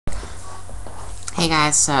Hey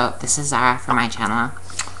guys, so this is Zara for my channel.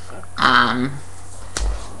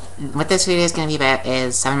 What this video is going to be about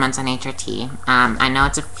is 7 months on HRT. I know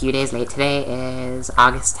it's a few days late. Today is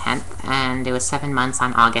August 10th, and it was 7 months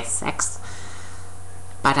on August 6th.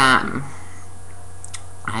 But, I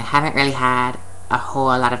haven't really had a whole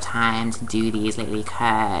lot of time to do these lately,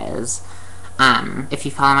 because, if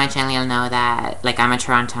you follow my channel, you'll know that, like, I'm a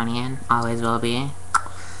Torontonian, always will be.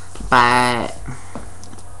 But,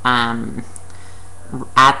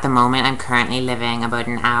 at the moment, I'm currently living about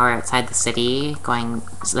an hour outside the city,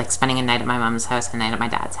 spending a night at my mom's house and a night at my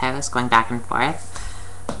dad's house, going back and forth.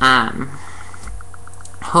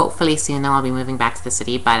 Hopefully soon, though, I'll be moving back to the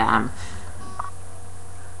city, but,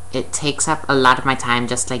 it takes up a lot of my time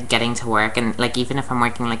just, like, getting to work, and, like, even if I'm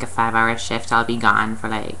working, like, a 5-hour shift, I'll be gone for,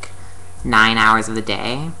 like, 9 hours of the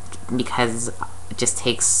day, because it just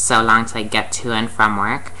takes so long to, like, get to and from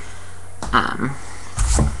work.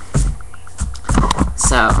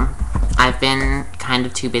 So, I've been kind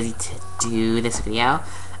of too busy to do this video,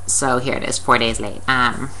 so here it is, 4 days late.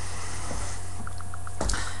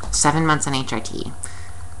 7 months on HRT.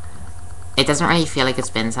 It doesn't really feel like it's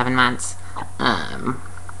been 7 months. Like,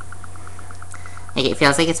 it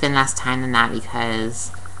feels like it's been less time than that,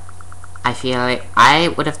 because I feel like I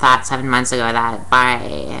would have thought 7 months ago that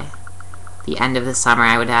by the end of the summer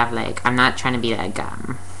I would have, like, I'm not trying to be like,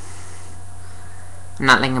 I'm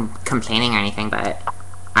not, like, complaining or anything, but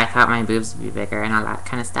I thought my boobs would be bigger and all that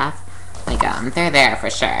kind of stuff. Like, they're there for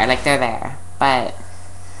sure. Like, they're there. But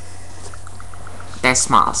they're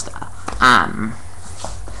small still. And,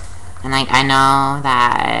 like, I know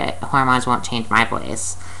that hormones won't change my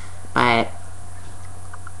voice, but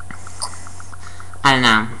I don't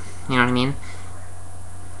know. You know what I mean?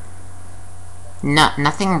 No,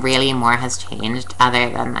 nothing really more has changed other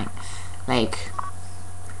than,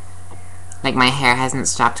 like my hair hasn't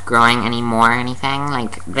stopped growing anymore or anything.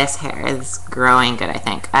 Like, this hair is growing good, I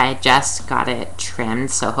think. I just got it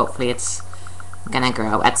trimmed, so hopefully it's gonna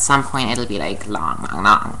grow. At some point it'll be, like,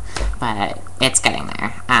 long. But it's getting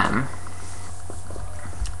there.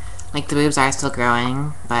 Like, the boobs are still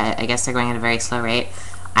growing, but I guess they're going at a very slow rate.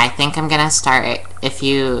 I think I'm gonna start, if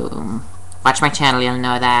you watch my channel, you'll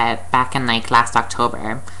know that back in, like, last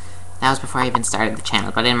October, that was before I even started the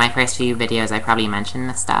channel, but in my first few videos I probably mentioned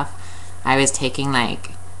this stuff. I was taking,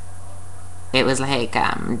 like, it was like,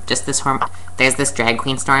 just this there's this drag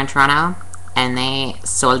queen store in Toronto, and they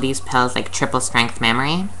sold these pills, like, triple strength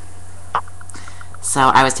memory. So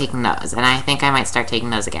I was taking those, and I think I might start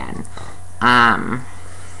taking those again.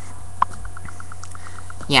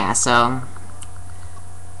 Yeah, so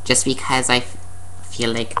just because I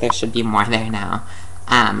feel like there should be more there now.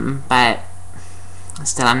 But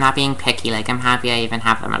still, I'm not being picky. Like, I'm happy I even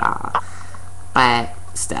have them at all. But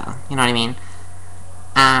still, you know what I mean?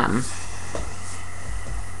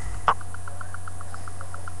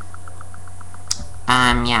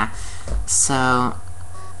 Yeah. So,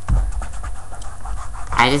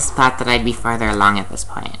 I just thought that I'd be farther along at this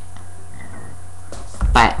point.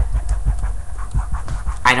 But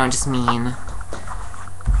I don't just mean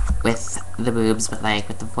with the boobs, but, like,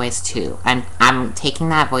 with the voice too. I'm taking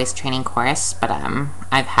that voice training course, but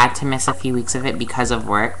I've had to miss a few weeks of it because of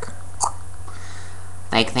work.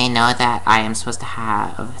 Like, they know that I am supposed to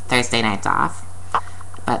have Thursday nights off,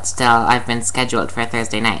 but still, I've been scheduled for a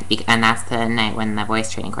Thursday night, and that's the night when the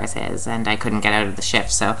voice training course is, and I couldn't get out of the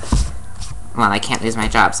shift, so, well, I can't lose my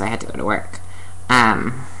job, so I had to go to work.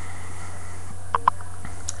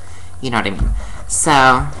 You know what I mean?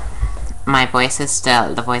 So, my voice is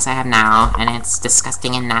still the voice I have now, and it's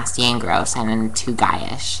disgusting and nasty and gross and too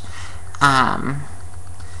guyish.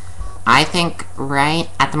 I think right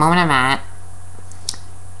at the moment I'm at,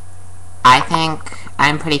 I think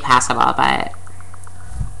I'm pretty passable, but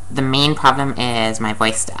the main problem is my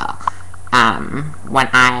voice still.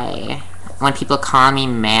 When people call me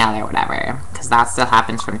male or whatever, because that still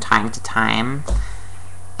happens from time to time,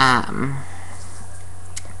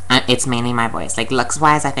 it's mainly my voice. Like,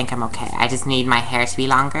 looks-wise, I think I'm okay. I just need my hair to be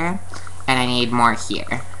longer, and I need more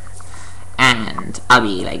here. And I'll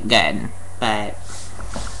be, like, good. But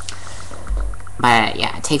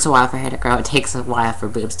yeah, it takes a while for hair to grow. It takes a while for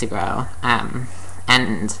boobs to grow. And,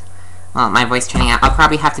 well, my voice training, I'll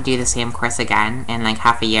probably have to do the same course again in, like,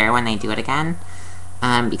 half a year when they do it again.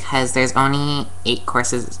 Because there's only 8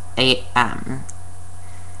 courses, 8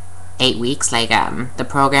 weeks. Like, the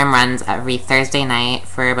program runs every Thursday night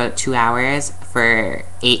for about 2 hours for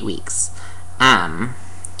 8 weeks. And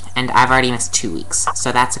I've already missed 2 weeks.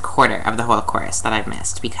 So that's a quarter of the whole course that I've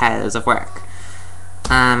missed because of work.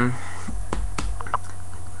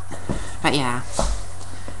 But yeah.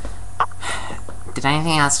 did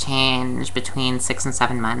anything else change between 6 and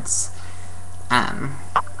 7 months?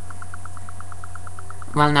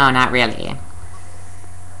 Well, no, not really.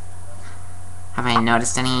 Have I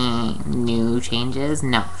noticed any new changes?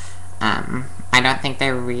 No. I don't think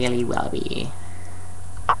there really will be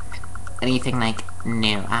anything, like,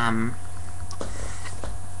 new. I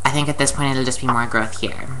think at this point it'll just be more growth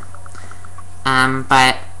here.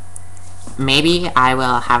 But maybe I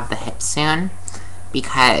will have the hips soon,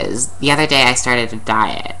 because the other day I started a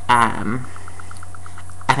diet.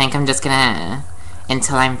 I think I'm just gonna,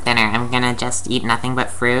 until I'm thinner, I'm gonna just eat nothing but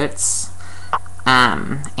fruits,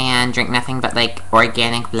 and drink nothing but, like,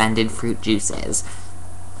 organic blended fruit juices.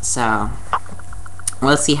 So,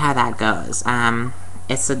 we'll see how that goes. I've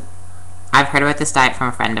heard about this diet from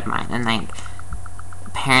a friend of mine, and, like,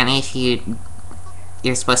 apparently if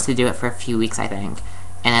you're supposed to do it for a few weeks, I think,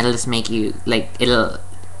 and it'll just make you, like, it'll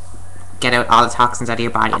get out all the toxins out of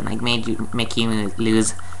your body and, like, make you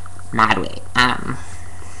lose mad weight.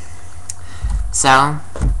 So,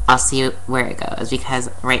 I'll see where it goes, because,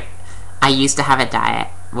 I used to have a diet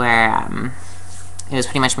where, it was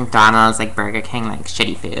pretty much McDonald's, like, Burger King, like,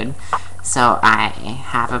 shitty food, so I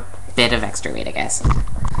have a bit of extra weight, I guess.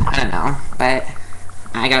 I don't know, but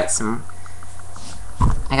I got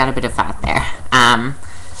a bit of fat there,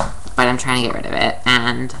 but I'm trying to get rid of it,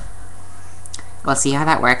 and we'll see how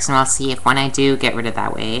that works, and we'll see if when I do get rid of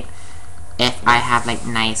that weight, if I have, like,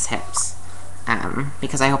 nice hips,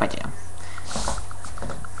 because I hope I do.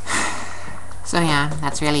 So yeah,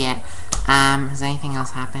 that's really it. Has anything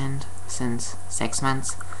else happened since 6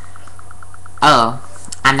 months? Oh,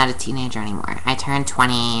 I'm not a teenager anymore. I turned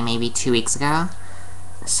 20 maybe 2 weeks ago,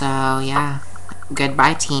 so yeah.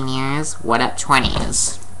 Goodbye teen years, what up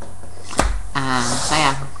 20s? So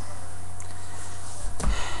yeah.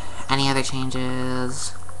 Any other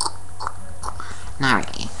changes? Not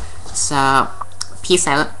really. So, peace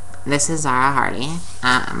out. This is ZaraHarley.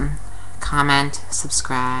 Comment,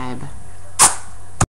 subscribe,